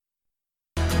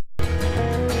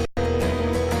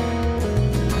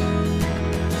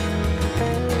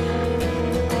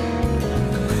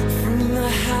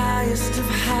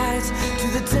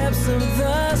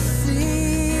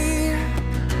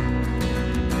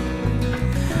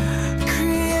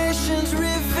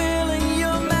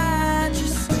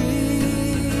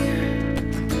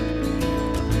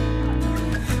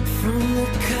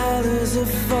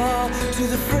to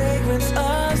the fragrance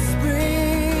of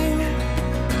spring.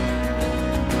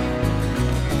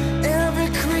 Every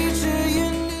creature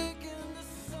unique in the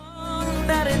song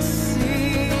that it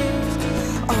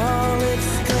sings, all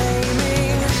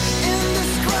exclaiming,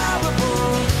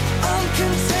 indescribable,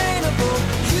 uncontainable.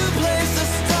 You place the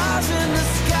stars in the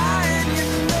sky and you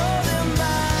know them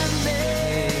by name.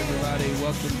 Hey everybody,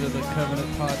 welcome to the Covenant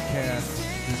Podcast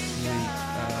this week.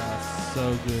 So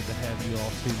good to have you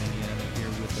all tuning in and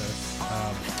here with us.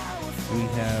 We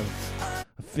have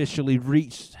officially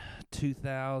reached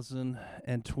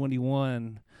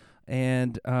 2021,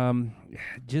 and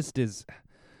just as,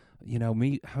 you know,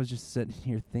 I was just sitting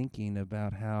here thinking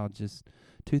about how just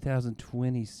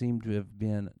 2020 seemed to have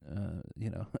been,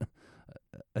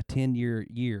 a 10-year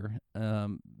year,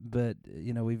 but,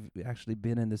 you know, we've actually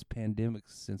been in this pandemic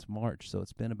since March, so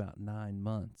it's been about 9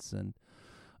 months, and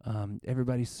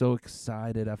everybody's so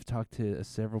excited. I've talked to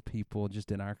several people just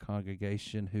in our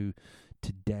congregation who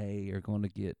today are going to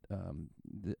get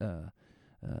the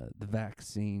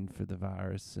vaccine for the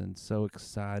virus, and so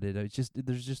excited.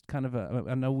 There's just kind of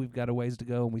I know we've got a ways to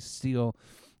go, and we still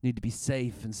need to be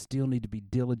safe and still need to be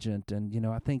diligent, and, you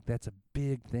know, I think that's a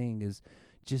big thing is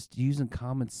just using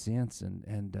common sense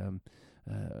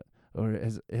or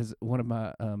as one of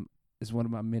my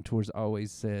mentors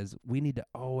always says, we need to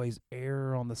always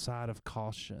err on the side of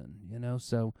caution, you know.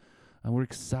 So we're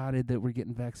excited that we're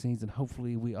getting vaccines, and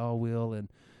hopefully we all will and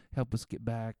help us get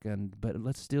back. But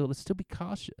let's still be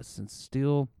cautious and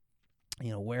still,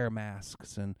 you know, wear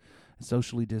masks and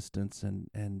socially distance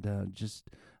and just,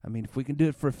 I mean, if we can do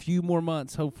it for a few more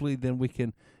months, hopefully then we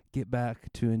can get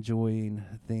back to enjoying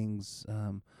things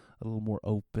a little more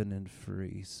open and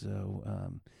free.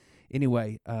 So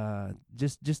anyway,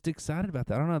 just excited about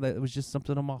that. I don't know, that it was just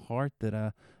something on my heart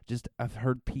that I've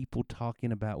heard people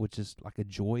talking about, which is like a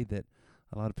joy that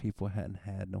a lot of people hadn't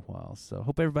had in a while. So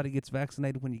hope everybody gets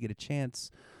vaccinated when you get a chance.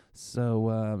 So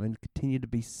and continue to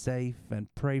be safe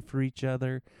and pray for each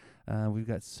other. We've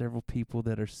got several people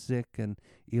that are sick and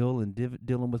ill and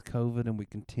dealing with COVID, and we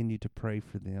continue to pray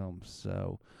for them.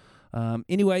 So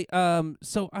anyway,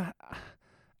 so I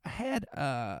had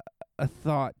a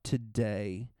thought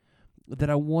today that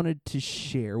I wanted to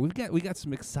share. We got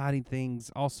some exciting things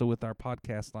also with our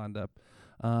podcast lined up.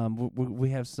 We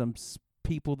have some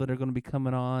people that are going to be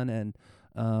coming on and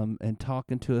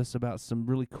talking to us about some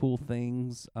really cool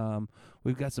things.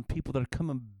 We've got some people that are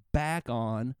coming back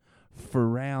on for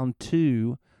round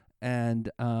 2 and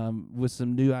with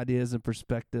some new ideas and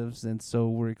perspectives, and so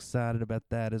we're excited about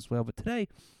that as well. But today,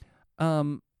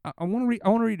 I want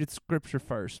to read the scripture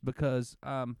first because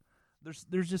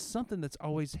there's just something that's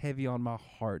always heavy on my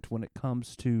heart when it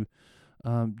comes to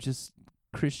just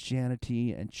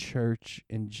Christianity and church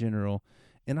in general.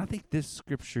 And I think this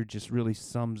scripture just really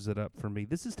sums it up for me.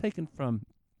 This is taken from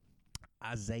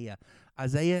Isaiah.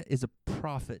 Isaiah is a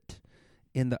prophet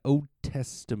in the Old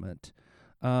Testament.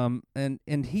 And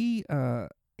he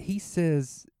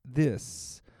says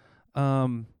this,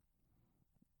 I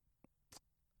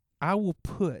will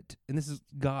put, and this is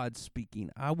God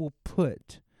speaking, I will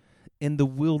put in the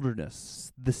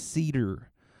wilderness the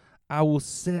cedar, I will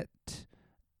set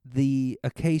the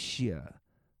acacia,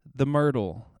 the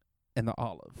myrtle, and the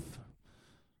olive.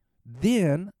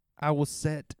 Then I will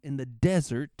set in the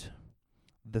desert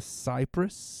the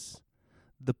cypress,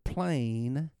 the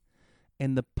plane,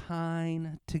 and the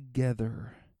pine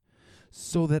together,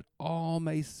 so that all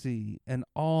may see and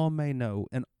all may know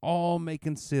and all may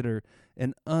consider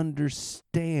and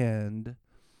understand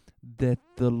that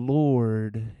the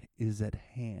Lord is at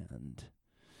hand.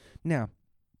 Now,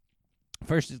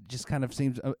 first it just kind of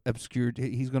seems obscure.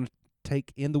 He's going to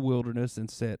take in the wilderness and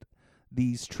set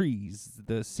these trees,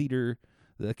 the cedar,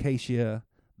 the acacia,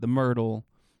 the myrtle,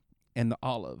 and the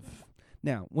olive.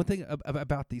 Now, one thing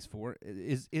about these four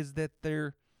is that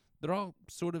they're all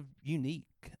sort of unique.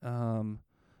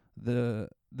 The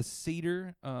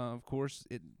cedar, of course,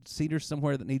 cedar's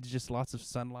somewhere that needs just lots of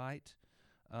sunlight.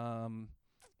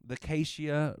 The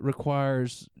acacia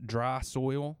requires dry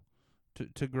soil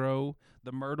to grow.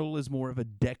 The myrtle is more of a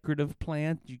decorative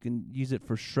plant. You can use it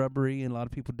for shrubbery, and a lot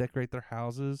of people decorate their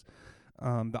houses.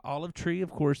 The olive tree,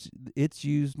 of course, it's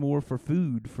used more for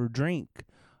food, for drink.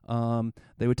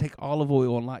 They would take olive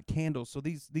oil and light candles. So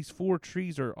these four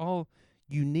trees are all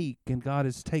unique, and God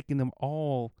is taking them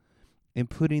all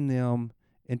and putting them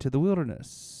into the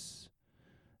wilderness.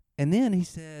 And then he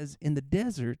says, in the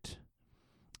desert,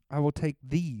 I will take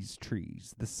these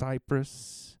trees, the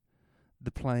cypress,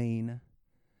 the plane,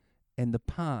 and the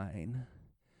pine,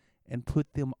 and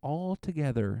put them all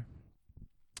together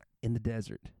in the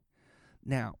desert.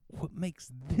 Now, what makes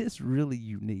this really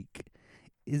unique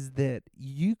is that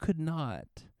you could not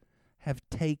have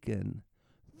taken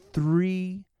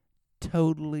 3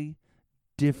 totally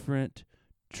different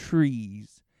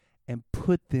trees and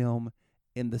put them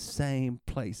in the same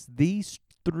place. These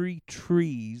 3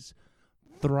 trees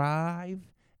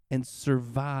thrive and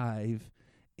survive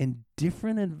in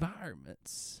different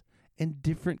environments and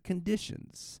different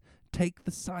conditions. Take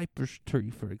the cypress tree,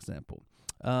 for example.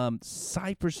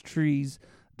 Cypress trees,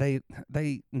 they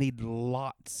need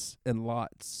lots and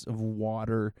lots of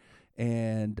water,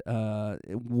 and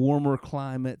warmer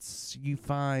climates you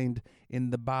find in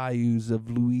the bayous of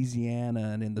Louisiana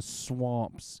and in the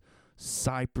swamps.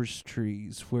 Cypress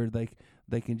trees where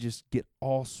they can just get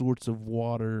all sorts of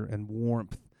water and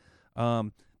warmth.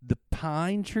 The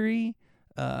pine tree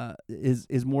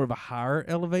is more of a higher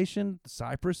elevation. The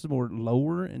cypress is more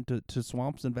lower into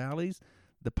swamps and valleys.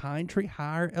 The pine tree,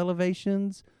 higher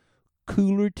elevations,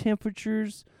 cooler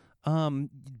temperatures,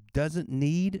 doesn't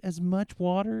need as much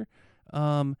water.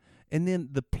 And then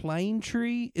the plane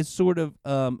tree is sort of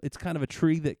it's kind of a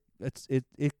tree that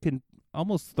it can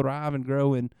almost thrive and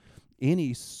grow in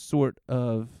any sort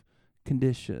of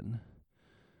condition.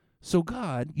 So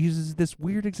God uses this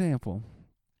weird example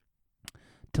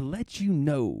to let you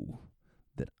know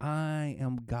that I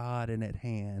am God and at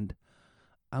hand.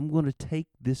 I'm going to take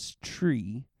this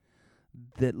tree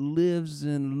that lives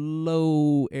in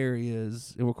low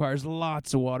areas. It requires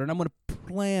lots of water, and I'm going to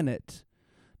plant it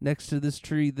next to this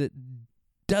tree that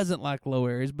doesn't like low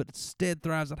areas, but instead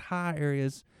thrives at high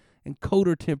areas and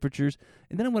colder temperatures.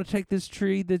 And then I'm going to take this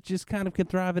tree that just kind of can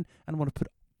thrive, and I'm going to put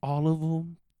all of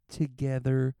them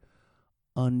together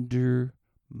under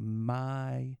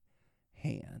my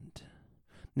hand.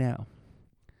 Now,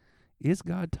 is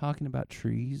God talking about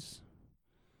trees,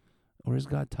 or is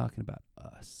God talking about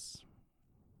us?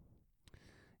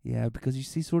 Yeah, because you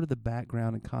see sort of the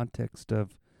background and context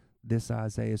of this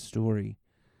Isaiah story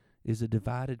is a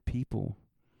divided people,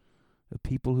 a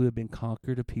people who have been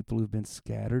conquered, a people who have been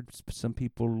scattered. Some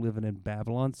people are living in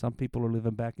Babylon. Some people are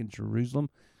living back in Jerusalem.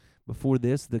 Before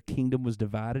this, the kingdom was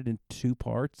divided in 2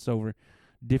 parts over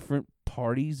different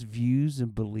parties, views,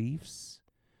 and beliefs.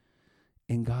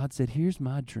 And God said, here's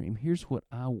my dream. Here's what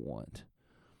I want.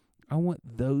 I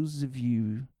want those of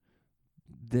you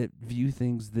that view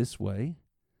things this way,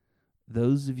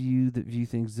 those of you that view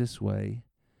things this way,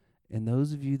 and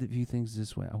those of you that view things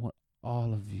this way, I want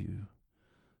all of you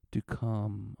to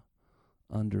come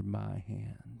under my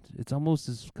hand. It's almost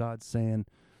as God saying,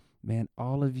 man,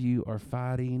 all of you are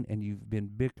fighting, and you've been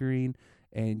bickering,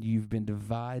 and you've been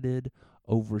divided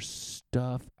over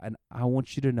stuff, and I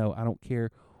want you to know, I don't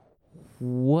care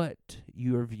what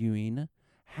you are viewing,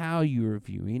 how you are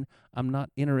viewing. I'm not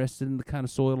interested in the kind of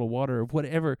soil or water or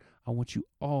whatever. I want you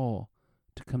all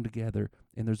to come together,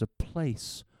 and there's a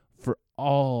place for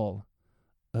all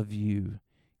of you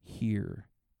here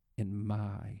in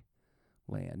my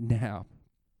land. Now,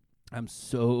 I'm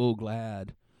so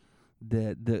glad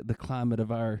that the climate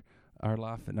of our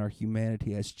life and our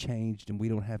humanity has changed, and we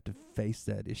don't have to face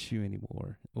that issue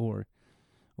anymore. Or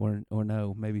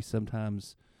no, maybe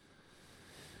sometimes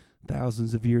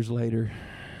thousands of years later,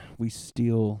 we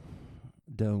still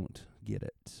don't get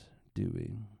it, do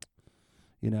we?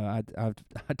 You know, I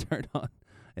turned on,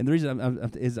 and the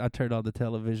reason is I turned on the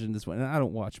television this morning, and I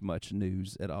don't watch much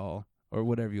news at all, or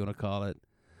whatever you want to call it.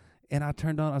 And I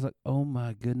turned on, I was like, oh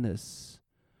my goodness,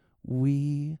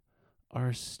 we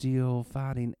are still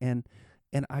fighting. And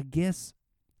I guess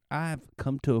I've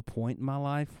come to a point in my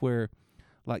life where,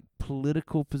 like,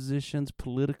 political positions,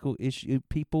 political issue,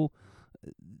 people,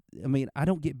 I mean, I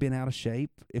don't get bent out of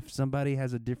shape if somebody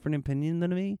has a different opinion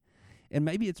than me. And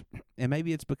maybe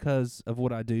it's because of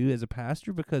what I do as a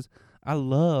pastor, because I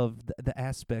love the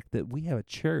aspect that we have a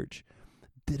church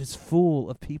that is full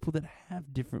of people that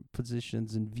have different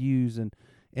positions and views, and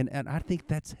I think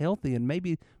that's healthy. And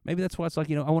maybe that's why it's like,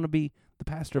 you know, I want to be the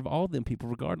pastor of all them people,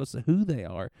 regardless of who they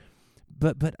are.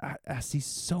 But I see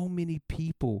so many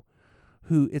people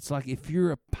who, it's like, if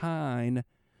you're a pine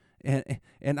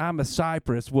and I'm a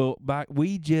cypress, well,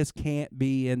 we just can't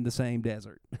be in the same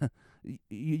desert.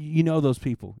 You know those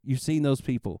people. You've seen those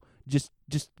people. Just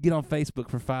get on Facebook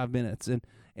for 5 minutes, and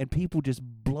people just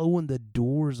blowing the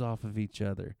doors off of each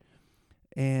other.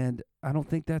 And I don't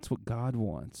think that's what God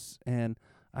wants. And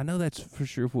I know that's for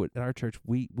sure what at our church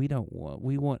we don't want.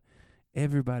 We want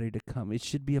everybody to come. It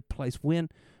should be a place or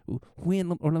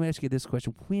let me ask you this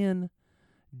question. When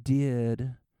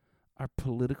did our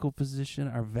political position,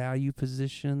 our value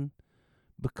position,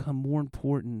 become more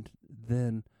important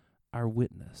than our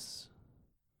witness?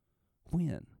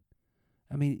 When?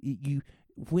 I mean,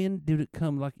 when did it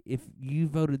come, like, if you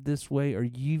voted this way or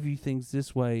you view things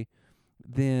this way,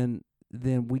 then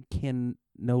we can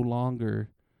no longer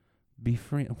be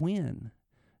friends. When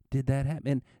did that happen?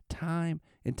 And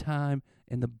time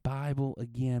in the Bible,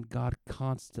 again, God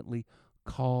constantly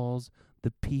calls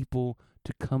the people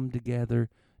to come together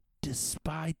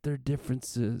despite their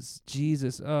differences.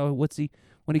 Jesus,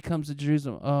 when he comes to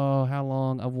Jerusalem, how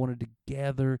long I've wanted to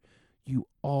gather you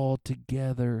all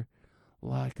together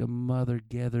like a mother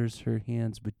gathers her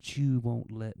hens, but you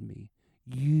won't let me.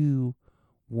 You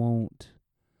won't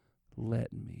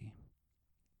let me.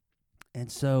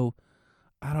 And so,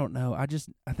 I don't know. I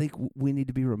think we need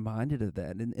to be reminded of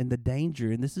that and the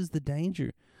danger. And this is the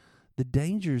danger. The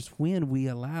danger is when we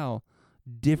allow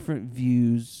different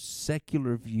views,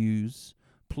 secular views,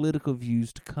 political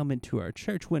views to come into our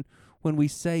church. When we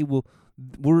say, well,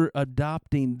 we're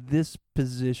adopting this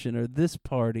position or this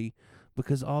party,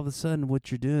 because all of a sudden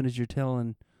what you're doing is you're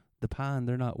telling the pine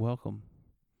they're not welcome.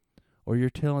 Or you're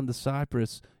telling the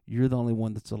cypress you're the only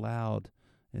one that's allowed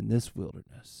in this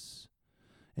wilderness.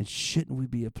 And shouldn't we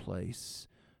be a place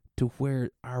to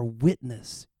where our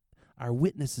witness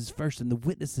is first, and the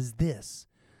witness is this,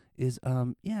 is,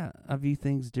 I view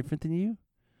things different than you,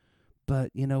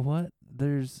 but you know what?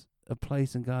 There's a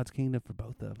place in God's kingdom for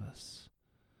both of us.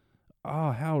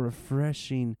 Oh, how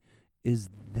refreshing is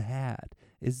that?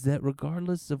 Is that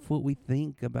regardless of what we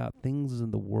think about things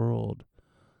in the world,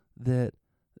 that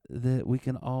we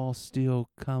can all still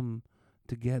come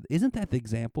together. Isn't that the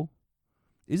example?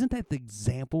 Isn't that the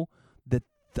example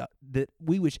that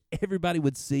we wish everybody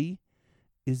would see?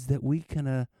 Is that we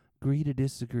can agree to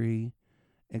disagree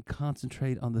and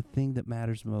concentrate on the thing that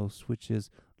matters most, which is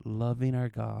loving our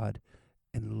God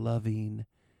and loving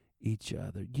each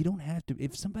other. You don't have to,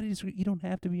 if somebody disagrees, you don't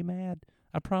have to be mad.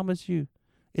 I promise you.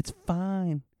 It's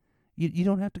fine. You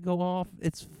don't have to go off.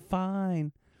 It's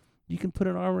fine. You can put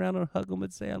an arm around and hug them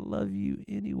and say, I love you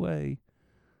anyway.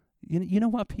 You know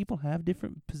why people have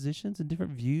different positions and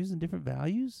different views and different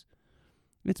values?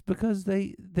 It's because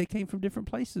they came from different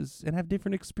places and have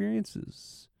different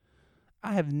experiences.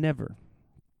 I have never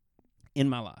in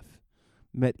my life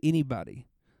met anybody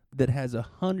that has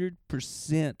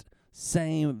 100%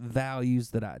 same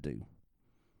values that I do.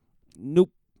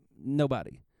 Nope,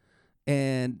 nobody.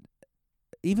 And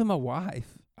even my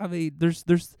wife, I mean, there's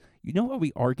you know why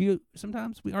we argue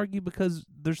sometimes? We argue because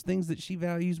there's things that she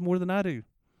values more than I do.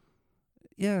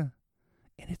 Yeah.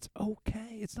 And it's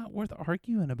okay. It's not worth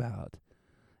arguing about.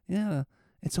 Yeah.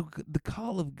 And so the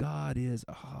call of God is,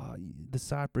 the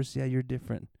cypress, yeah, you're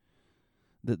different.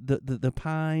 The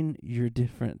pine, you're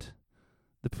different.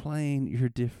 The plane, you're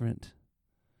different.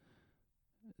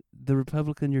 The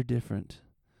Republican, you're different.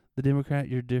 The Democrat,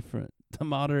 you're different. The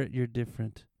moderate, you're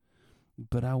different.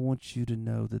 But I want you to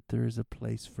know that there is a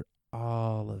place for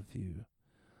all of you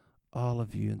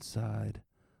inside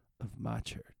of my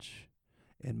church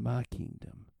and my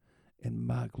kingdom and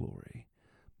my glory,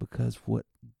 because what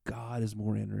God is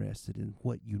more interested in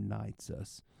what unites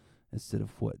us instead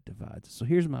of what divides us. So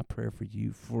here's my prayer for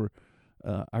you, for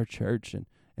our church, and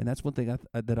that's one thing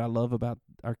that I love about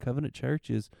our Covenant Church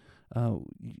is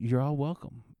you're all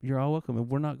welcome. You're all welcome, and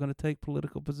we're not going to take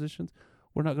political positions.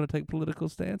 We're not going to take political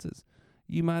stances.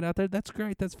 You might out there, that's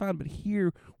great, that's fine. But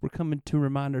here we're coming to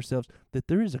remind ourselves that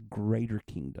there is a greater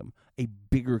kingdom, a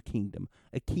bigger kingdom,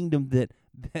 a kingdom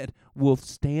that will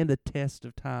stand the test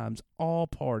of times. All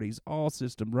parties, all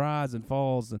systems rise and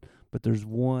falls, but there's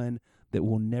one that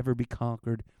will never be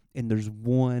conquered, and there's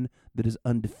one that is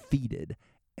undefeated.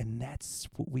 And that's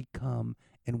what we come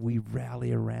and we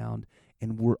rally around,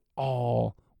 and we're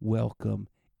all welcome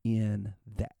in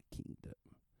that kingdom.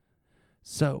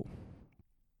 So,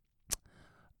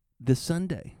 this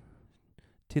Sunday,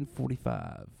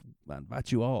 10:45, I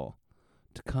invite you all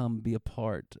to come be a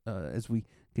part as we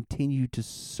continue to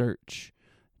search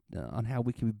on how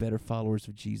we can be better followers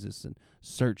of Jesus and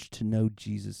search to know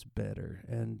Jesus better.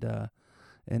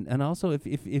 And also,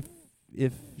 if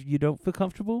you don't feel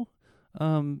comfortable,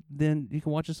 then you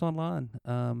can watch us online.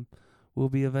 We'll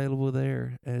be available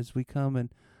there as we come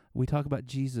and we talk about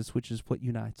Jesus, which is what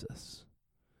unites us,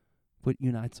 what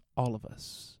unites all of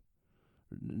us.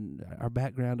 Our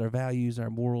background, our values, our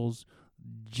morals,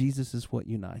 Jesus is what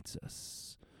unites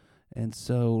us. And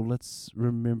so let's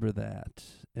remember that.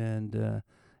 And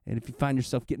if you find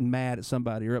yourself getting mad at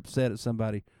somebody or upset at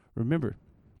somebody, remember,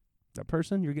 that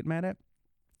person you're getting mad at,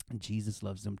 Jesus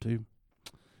loves them too,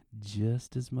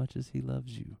 just as much as he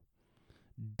loves you,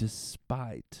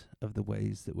 despite of the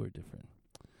ways that we're different.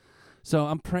 So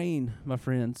I'm praying, my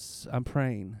friends, I'm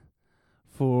praying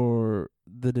for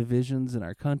the divisions in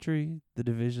our country, the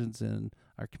divisions in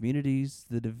our communities,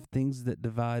 the things that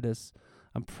divide us.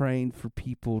 I'm praying for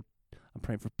people. I'm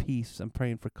praying for peace. I'm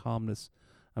praying for calmness.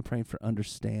 I'm praying for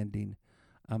understanding.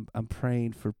 I'm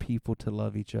praying for people to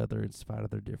love each other in spite of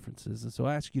their differences. And so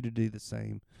I ask you to do the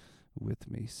same with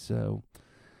me. So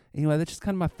anyway, that's just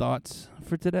kind of my thoughts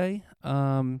for today.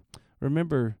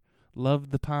 Remember,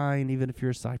 love the pine even if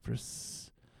you're a cypress.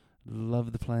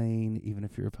 Love the plane even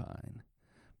if you're a pine,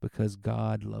 because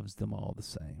God loves them all the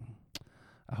same.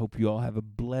 I hope you all have a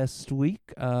blessed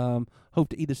week. Hope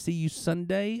to either see you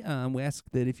Sunday. We ask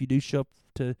that if you do show up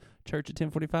to church at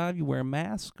 10:45, you wear a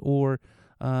mask, or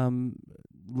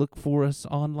look for us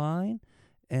online.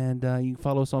 And you can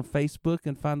follow us on Facebook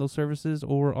and find those services,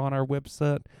 or on our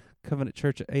website,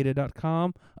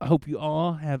 covenantchurchada.com. I hope you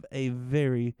all have a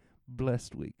very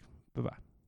blessed week. Bye-bye.